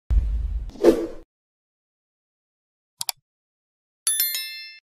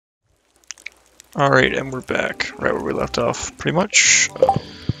Alright, and we're back, right where we left off, pretty much.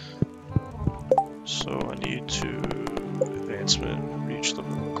 So I need to advancement, reach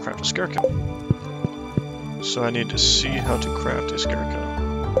level, craft a scarecrow. So I need to see how to craft a scarecrow.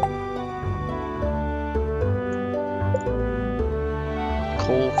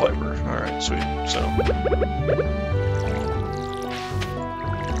 Coal fiber, alright, sweet. So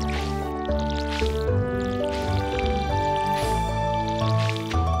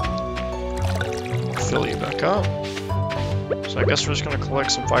fill you back up. So I guess we're just gonna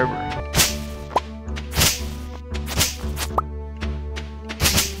collect some fiber.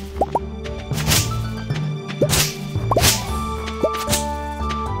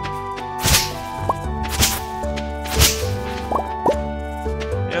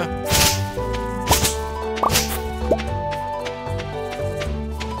 Yeah.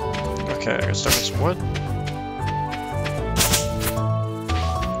 Okay, I got stuck with some wood.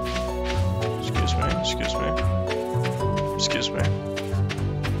 Excuse me.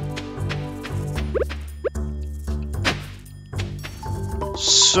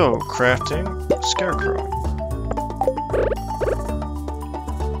 So, crafting scarecrow.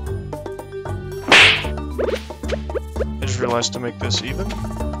 I just realized to make this even.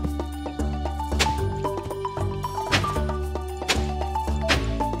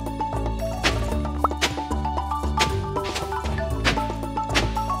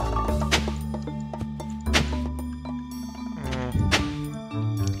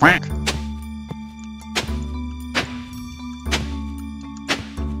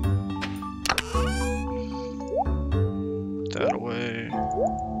 That away.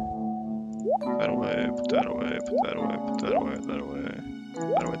 That away, put that away, put that away, put that away, that away.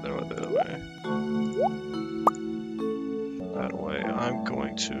 That away, that away, that away. That away. I'm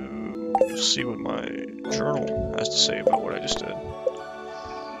going to see what my journal has to say about what I just did.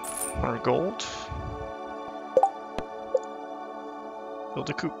 100 gold. Build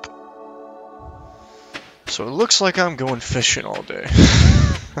a coop. So it looks like I'm going fishing all day.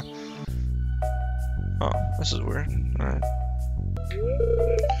 Oh, this is weird. Alright.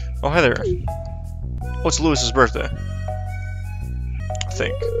 Oh, hi there. Oh, it's Lewis's birthday. I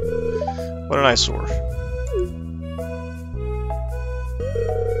think. What an eyesore.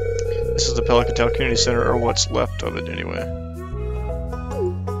 This is the Pelican Town Community Center, or what's left of it anyway.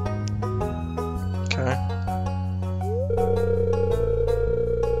 Okay.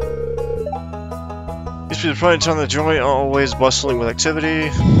 Used to be the pride town of the joy, always bustling with activity.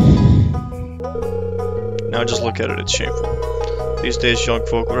 Now just look at it, it's shameful. These days, young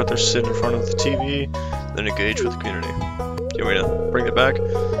folk would rather sit in front of the TV than engage with the community. Do you want me to bring it back?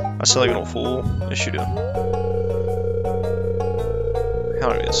 I sound like an old fool. Yes, you do. How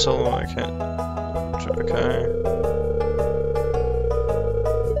do I get solo? I can't. Okay.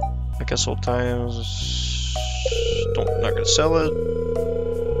 I guess old times. Not gonna sell it.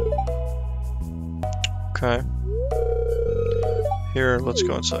 Okay. Here, let's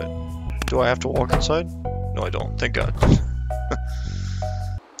go inside. Do I have to walk inside? No, I don't. Thank God.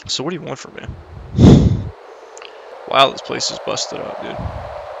 So what do you want from me? Wow, this place is busted up, dude.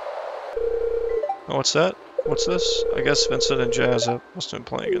 Oh, what's that? What's this? I guess Vincent and Jazz must have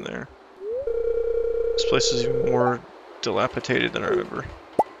been playing in there. This place is even more dilapidated than I remember.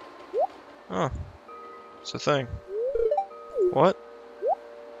 Oh. It's a thing. What?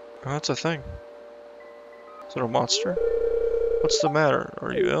 Oh, that's a thing. Is it a monster? What's the matter?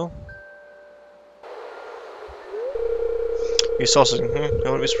 Are you ill? You saw something, I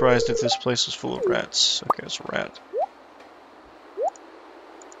wouldn't be surprised if this place was full of rats. Okay, it's a rat.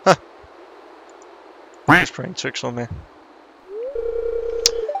 Huh! Just playing tricks on me.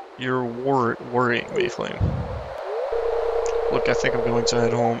 You're worrying me, Flame. Look, I think I'm going to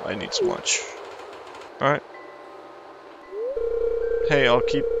head home. I need some lunch. Alright. Hey, I'll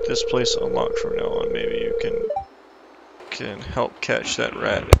keep this place unlocked from now on. Maybe you can help catch that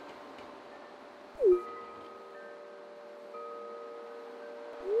rat.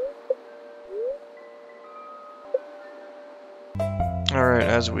 Alright,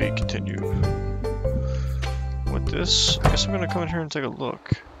 as we continue with this, I guess I'm gonna come in here and take a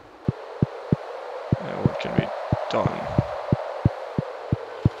look at what can be done.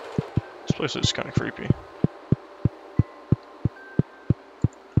 This place is kind of creepy.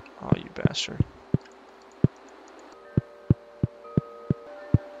 Oh, you bastard.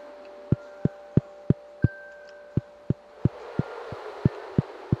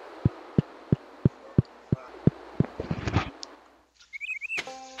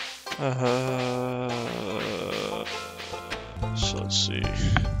 So let's see.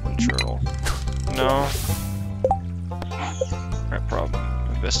 Journal. No. Right, problem.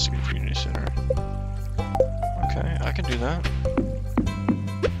 investigate community center. Okay, I can do that.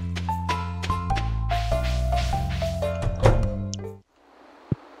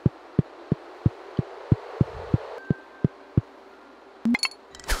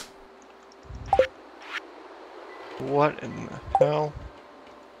 What in the hell?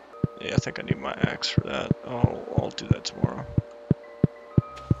 Yeah, I think I need my axe for that. I'll do that tomorrow.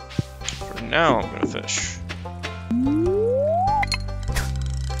 For now, I'm gonna fish.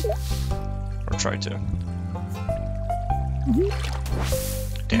 Or try to.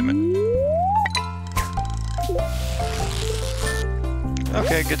 Damn it.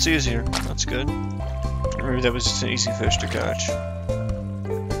 Okay, it gets easier. That's good. Maybe that was just an easy fish to catch.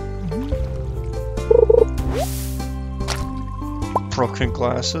 Broken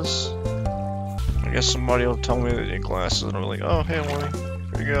glasses. I guess somebody will tell me they need glasses and I'm like, oh, hey, Warren,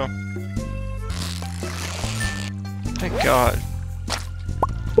 here you go. Thank God.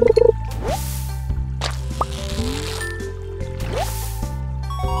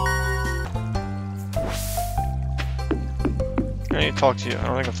 I need to talk to you. I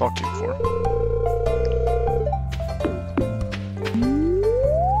don't think I've talked to you before.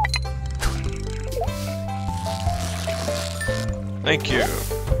 Thank you.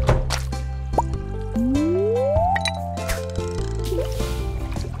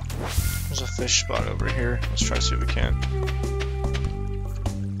 There's a fish spot over here. Let's try to see if we can.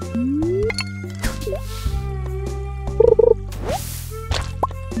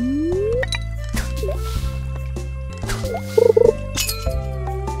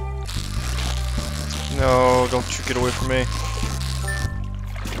 No, don't you get away from me.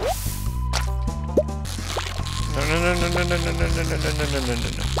 No, no, no, no, no, no, no, no, no, no, no, no, no, no, no, no.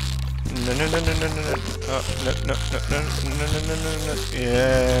 No, no, no, no, no, no, no. No, no, no, no, no, no, no, no, no.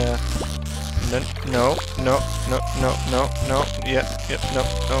 Yeah. No, no, no, no, no, no, no. Yeah, yeah, no,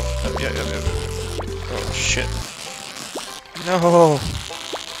 no. Yeah, yeah, yeah. Oh, shit. No.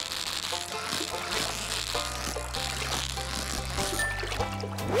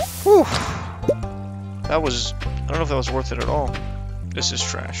 Whew. That was... I don't know if that was worth it at all. This is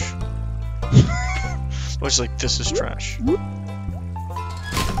trash. I was like, this is trash.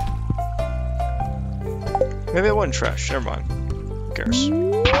 Maybe it wasn't trash. Never mind. Who cares?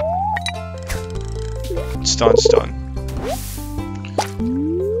 Stun, stun.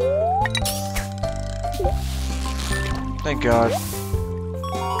 Thank God. I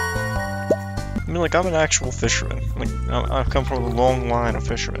mean, like, I'm an actual fisherman. Like, I've come from a long line of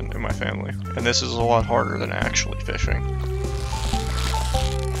fishermen in my family, and this is a lot harder than actually fishing.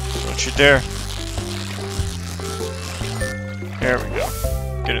 Don't you dare. There we go.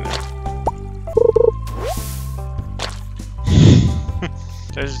 Get in there.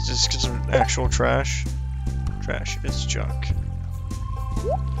 Just get some actual trash. Trash is junk.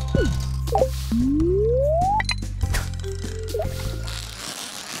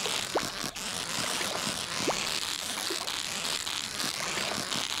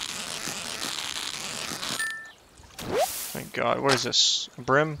 Thank God. What is this? A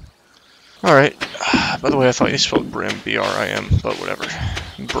brim? Alright. By the way, I thought you spelled brim, B-R-I-M, but whatever.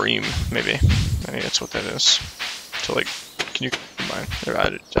 Bream, maybe. I think that's what that is. So, like, can you... I'm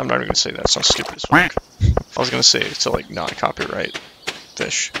not even gonna say that. It sounds stupid as fuck. I was gonna say it's to, like, non-copyright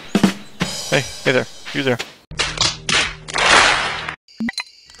fish. Hey there. You there.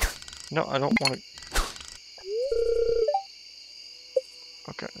 No, I don't want to...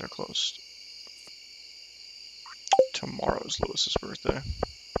 Okay, they're closed. Tomorrow's Lewis's birthday.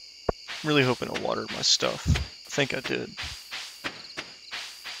 I'm really hoping I watered my stuff. I think I did.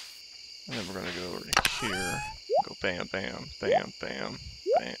 And then we're gonna go over here. Go bam, bam, bam, bam,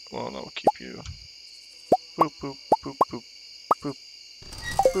 bam. Well, no, we'll keep you. Boop, boop, boop, boop, boop,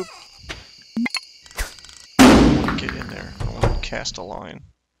 boop. Get in there. I want to cast a line.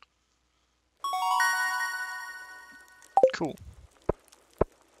 Cool.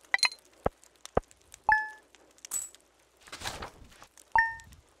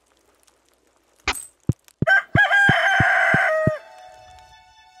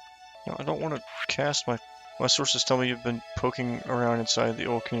 No, I don't want to cast my... My sources tell me you've been poking around inside the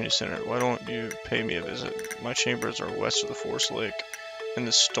old community center. Why don't you pay me a visit? My chambers are west of the Forest Lake. In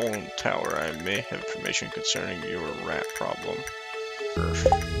the stone tower, I may have information concerning your rat problem.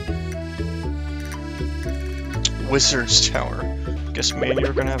 Wizard's Tower. Guess me and you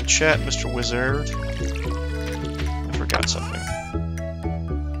are gonna have a chat, Mr. Wizard. I forgot something.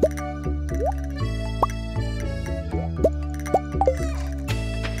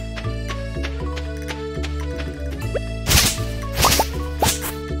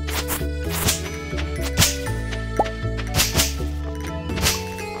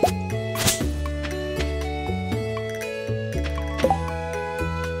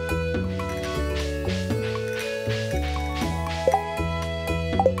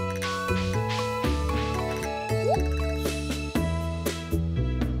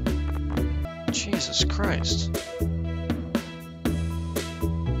 surprised.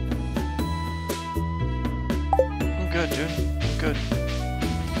 I'm good, dude. I'm good.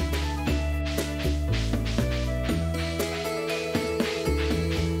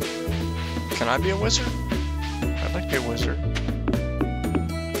 Can I be a wizard? I'd like to be a wizard.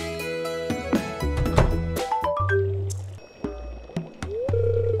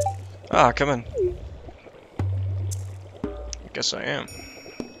 Ah, come in. I guess I am.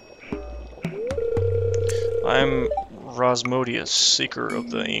 I'm Rosmodius, seeker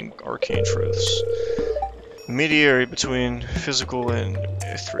of the arcane truths. Mediator between physical and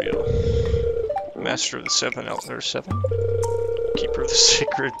ethereal. Master of the seven. Keeper of the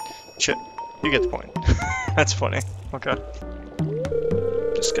sacred chip. You get the point. That's funny. Okay.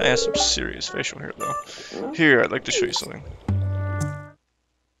 This guy has some serious facial hair, though. Here, I'd like to show you something.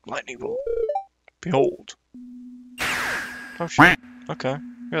 Lightning bolt. Behold. Oh shit. Okay.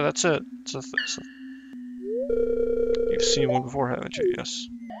 Yeah, that's it. You've seen one before, haven't you? Yes.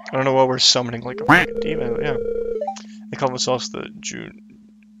 I don't know why we're summoning like a fucking demon, but yeah. They call themselves the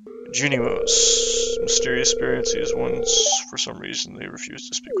Junimos. Mysterious spirits. These ones, for some reason, they refuse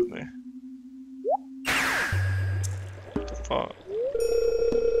to speak with me. What the fuck?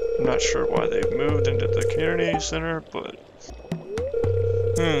 I'm not sure why they've moved into the community center, but...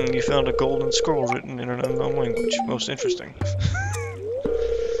 you found a golden scroll written in an unknown language. Most interesting.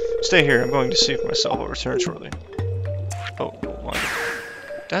 Stay here, I'm going to see for myself. I'll return shortly. Oh, don't mind.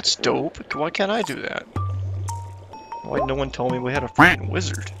 That's dope. Why can't I do that? Why no one told me we had a freaking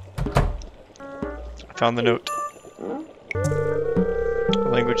wizard? I found the note. The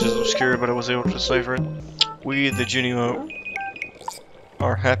language is obscure, but I was able to decipher it. We, the Junimo,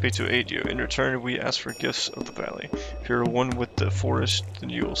 are happy to aid you. In return, we ask for gifts of the valley. If you are one with the forest, then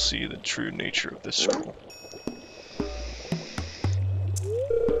you will see the true nature of this scroll.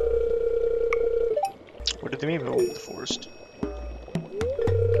 What did they mean by one with the forest?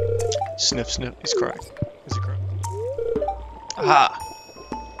 Sniff, sniff. He's crying. Is he crying? Aha!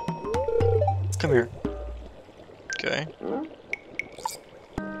 Come here. Okay.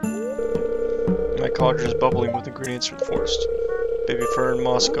 My cauldron is bubbling with ingredients from the forest. Baby fern,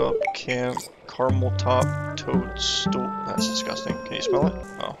 moss cup, caramel top, toadstool. That's disgusting. Can you smell it?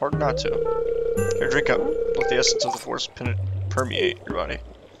 Oh, hard not to. Here, drink up. Let the essence of the forest permeate your body.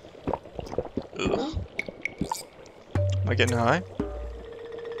 Ugh. Am I getting high?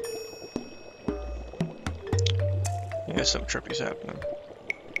 Yeah, some trippy's happening.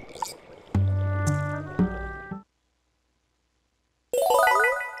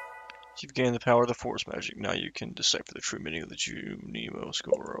 You've gained the power of the forest magic. Now you can decipher the true meaning of the Junimo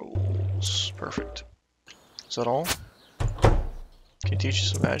scrolls. Perfect. Is that all? Can you teach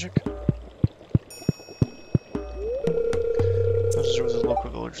us some magic? This is where the local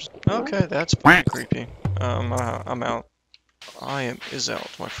villagers. Okay, that's pretty creepy. I'm out. I is out,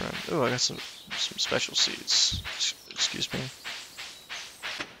 my friend. Oh, I got some special seeds. Excuse me.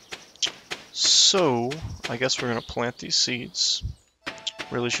 So, I guess we're gonna plant these seeds.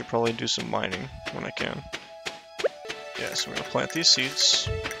 Really should probably do some mining when I can. Yeah, so we're gonna plant these seeds.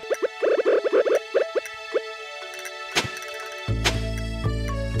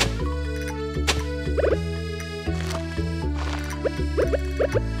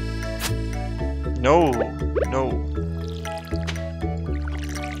 No! No!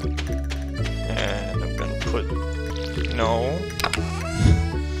 And I'm gonna put... No.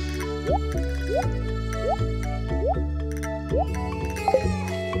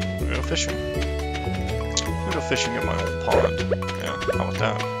 We're gonna go fishing. I'm gonna go fishing in my own pond. Yeah, how about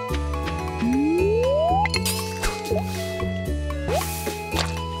that?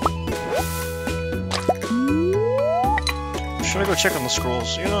 Should I go check on the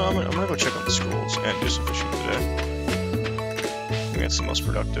scrolls? You know, I'm gonna go check on the scrolls and do some fishing today. I think that's the most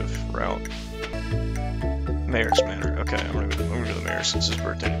productive route. Mayor's Manor. Okay, I'm gonna go to the mayor since his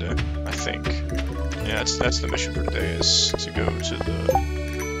birthday today. I think. Yeah, that's the mission for today, is to go to the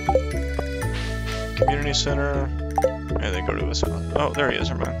community center and then go to his house. Oh, there he is.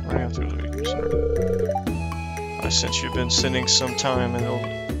 Never mind. I don't have to go to the community center. I sense you've been sending some time, and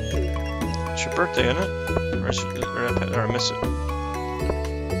it's your birthday, isn't it? Or I miss it.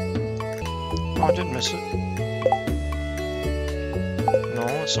 Oh, I didn't miss it. No,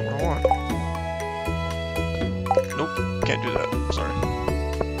 that's not what I want. Nope, can't do that. Sorry.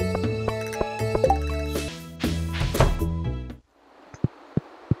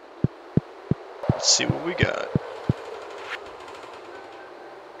 Let's see what we got.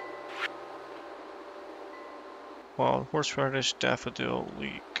 Wild horseradish, daffodil,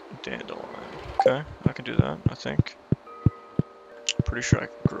 leek, dandelion. Okay, I can do that, I think. Pretty sure I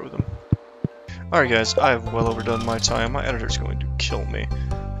can grow them. Alright guys, I have well overdone my time. My editor's going to kill me.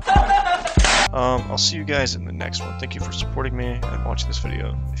 I'll see you guys in the next one. Thank you for supporting me and watching this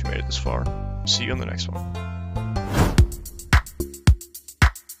video if you made it this far. See you in the next one.